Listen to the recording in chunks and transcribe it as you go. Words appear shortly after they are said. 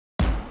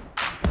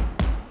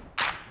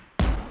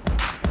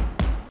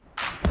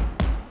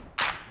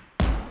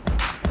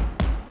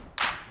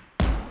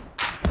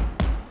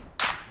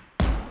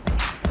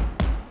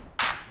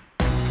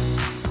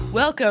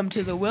Welcome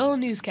to the Willow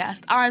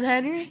Newscast. I'm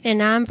Henry.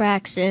 And I'm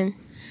Braxton.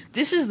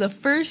 This is the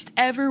first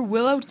ever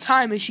Willow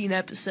Time Machine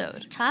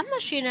episode. Time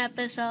Machine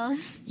episode?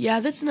 Yeah,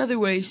 that's another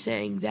way of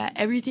saying that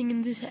everything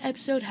in this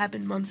episode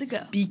happened months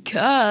ago.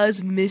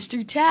 Because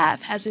Mr.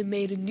 Taff hasn't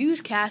made a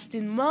newscast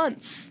in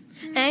months.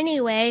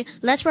 Anyway,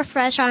 let's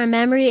refresh our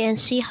memory and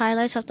see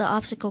highlights of the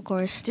obstacle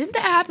course. Didn't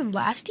that happen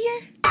last year?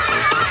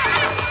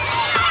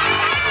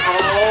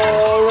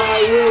 All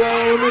right, Willow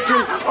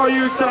Elementary, are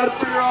you excited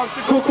for your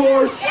obstacle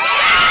course?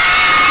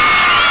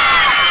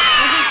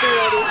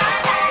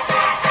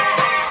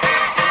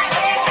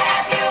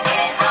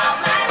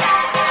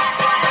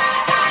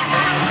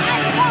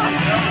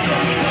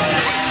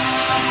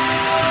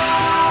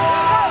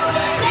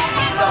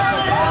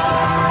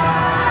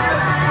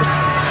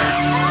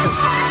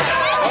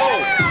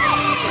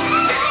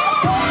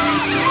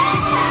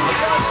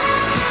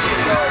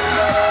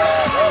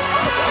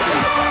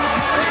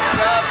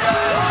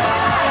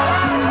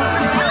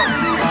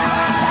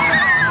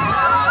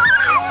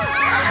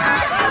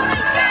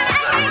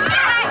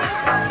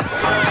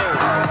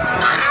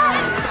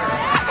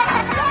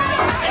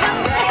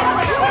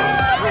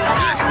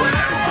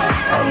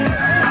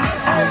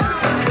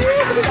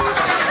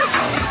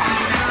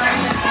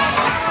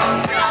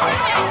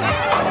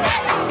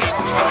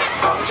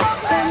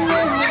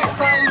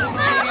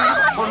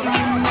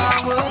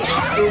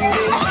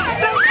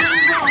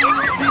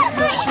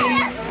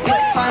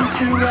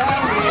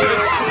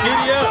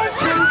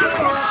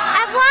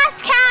 I've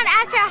lost count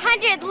after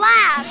 100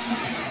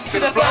 laps. To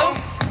the floor,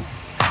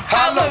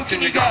 how low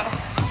can you go?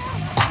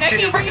 Now can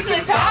you bring it to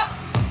the top?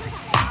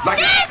 Like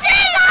This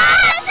is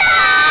awesome!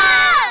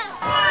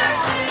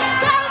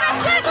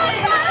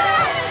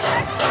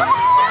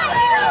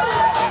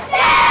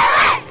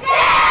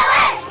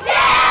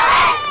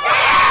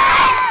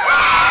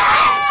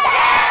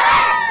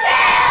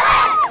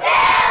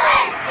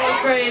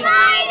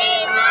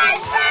 Mighty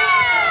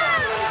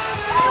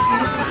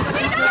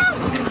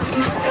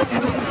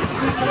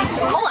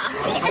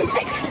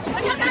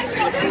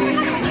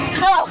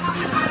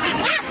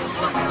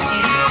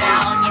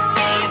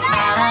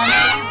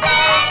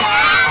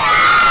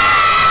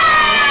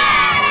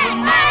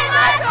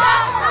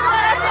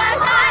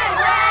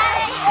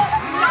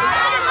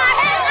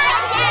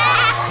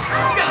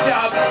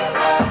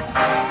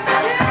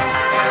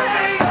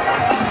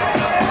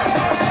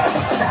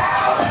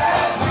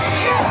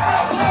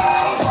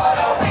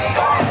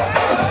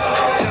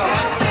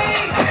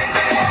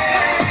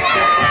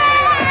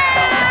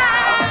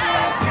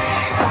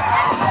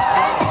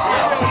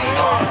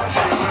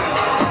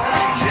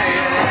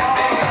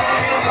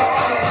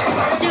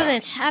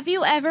Have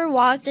you ever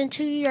walked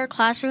into your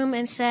classroom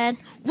and said,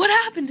 "What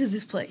happened to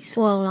this place?"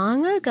 Well,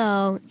 long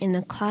ago, in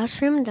the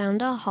classroom down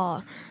the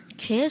hall,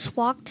 kids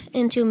walked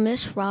into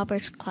Miss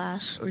Roberts'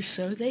 class. Or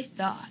so they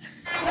thought.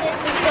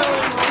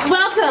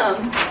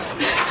 Welcome.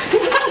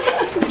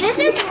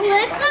 This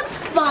looks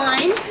fun.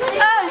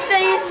 Oh, so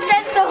you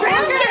spent the whole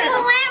Look, it's a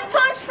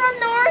lamppost from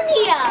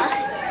Narnia.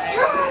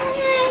 Oh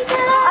my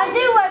god. I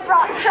knew I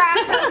brought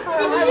tractor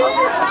for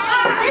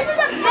This is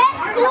the best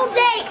school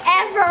day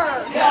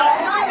ever.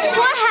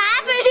 What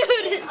happened to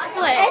this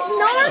place? It's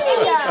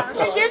Narnia.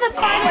 Since you're the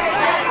climate.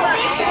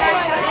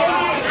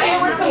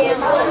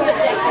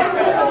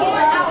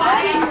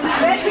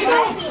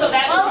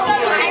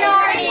 Welcome to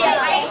Narnia.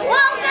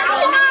 Welcome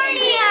to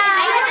Narnia.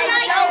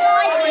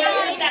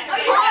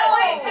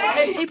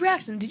 Hey,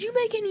 Braxton, did you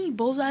make any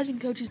bullseyes in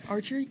Coach's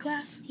archery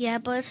class? Yeah,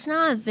 but it's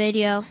not a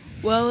video.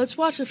 Well, let's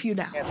watch a few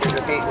now. No! It's so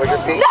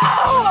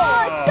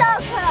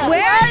cool.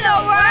 We're the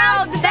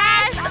world's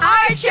best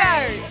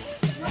archers.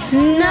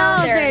 No,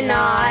 they're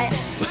not.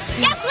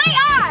 Yes, we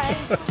are.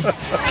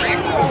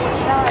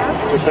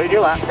 Cleared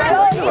your lap.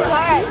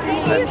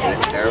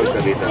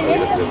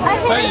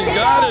 Hey, you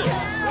got it!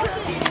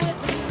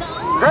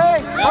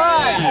 Great! Oh my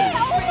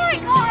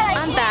god.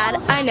 I'm bad.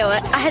 I know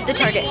it. I hit the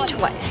target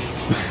twice.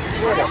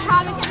 I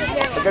got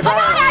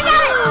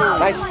it.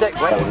 Nice stick.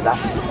 Wait, what is that?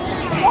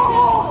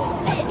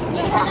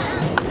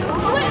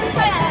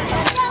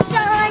 Well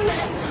done.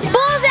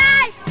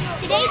 Bullseye!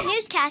 Today's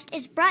newscast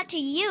is brought to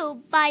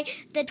you by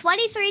the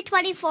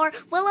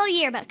 23-24 Willow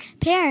Yearbook.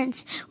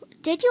 Parents,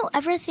 did you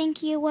ever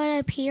think you would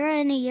appear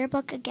in a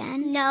yearbook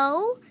again?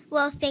 No.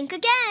 Well, think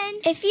again.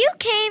 If you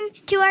came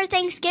to our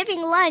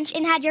Thanksgiving lunch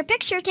and had your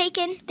picture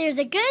taken, there's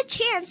a good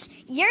chance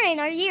you're in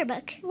our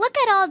yearbook. Look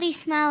at all these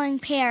smiling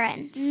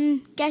parents.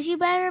 Guess you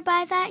better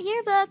buy that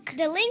yearbook.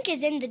 The link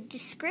is in the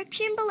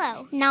description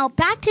below. Now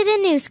back to the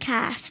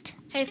newscast.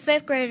 Hey,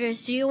 fifth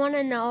graders, do you want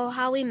to know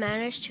how we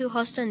managed to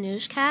host a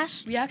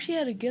newscast? We actually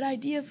had a good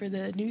idea for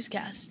the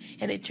newscast,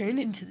 and it turned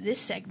into this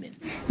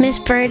segment. Miss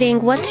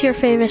Birding, what's your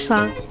favorite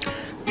song?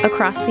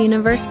 Across the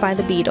Universe by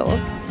the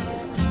Beatles.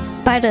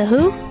 By the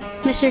who?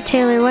 Mr.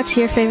 Taylor, what's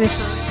your favorite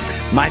song?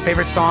 My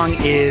favorite song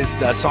is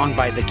the song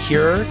by The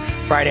Cure,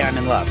 Friday I'm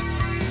in Love.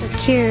 The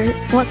Cure?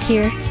 What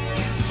Cure?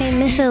 Hey,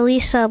 Miss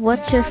Elisa,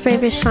 what's your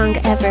favorite song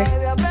ever?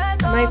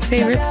 My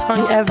favorite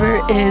song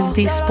ever is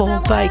The Spool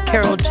by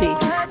Carol G.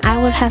 I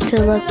would have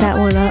to look that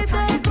one up.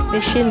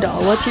 Miss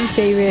Shindal, what's your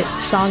favorite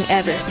song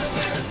ever?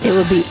 It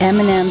would be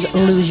Eminem's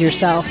Lose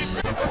Yourself.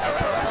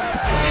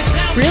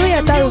 Really?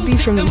 I thought it would be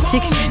from the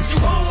 60s.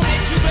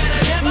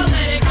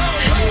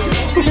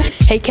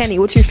 Hey Kenny,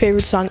 what's your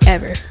favorite song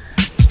ever?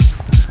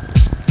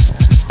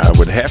 I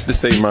would have to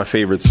say my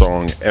favorite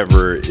song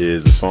ever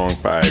is a song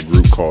by a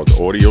group called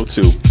Audio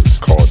 2. It's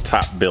called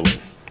Top Billin',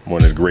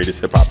 one of the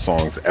greatest hip hop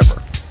songs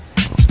ever.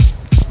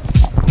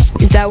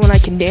 Is that one I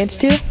can dance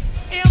to?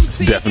 It's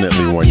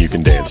definitely one you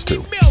can dance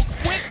to.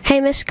 Hey,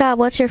 Miss Scott,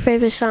 what's your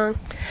favorite song?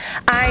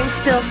 I'm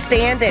Still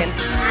Standing.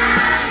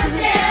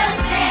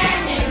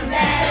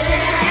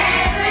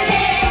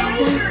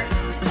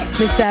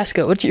 Miss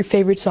Vasco, what's your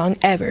favorite song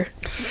ever?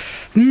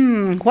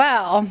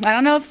 Well, I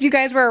don't know if you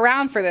guys were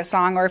around for this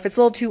song or if it's a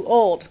little too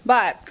old,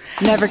 but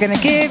Never Gonna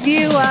Give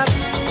You Up.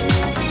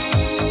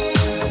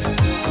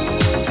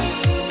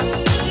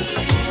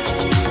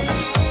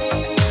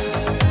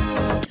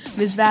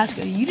 Miss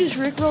Vasco, you just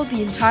rickrolled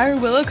the entire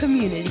Willow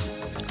community.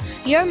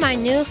 You're my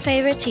new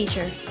favorite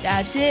teacher.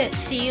 That's it.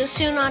 See you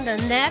soon on the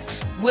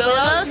next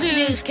Willow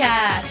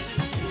Newscast.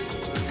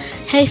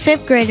 Hey,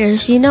 5th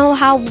graders, you know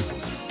how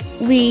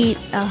we...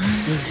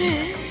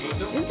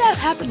 Didn't that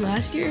happen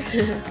last year?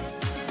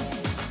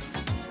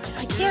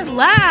 I can't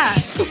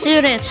laugh.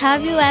 Students,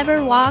 have you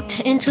ever walked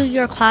into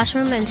your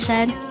classroom and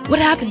said, "What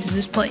happened to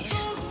this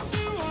place?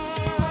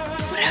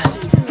 What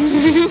happened to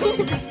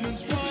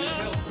this?"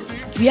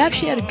 We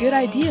actually had a good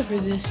idea for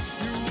this.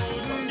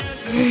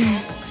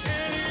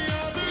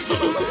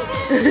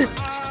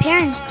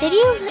 Parents, did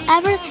you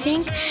ever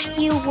think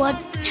you would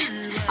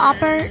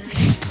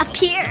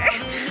appear?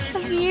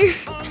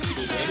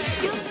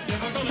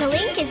 The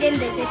link is in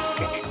the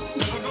description.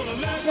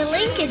 The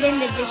link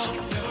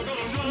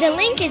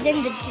is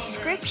in the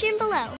description below.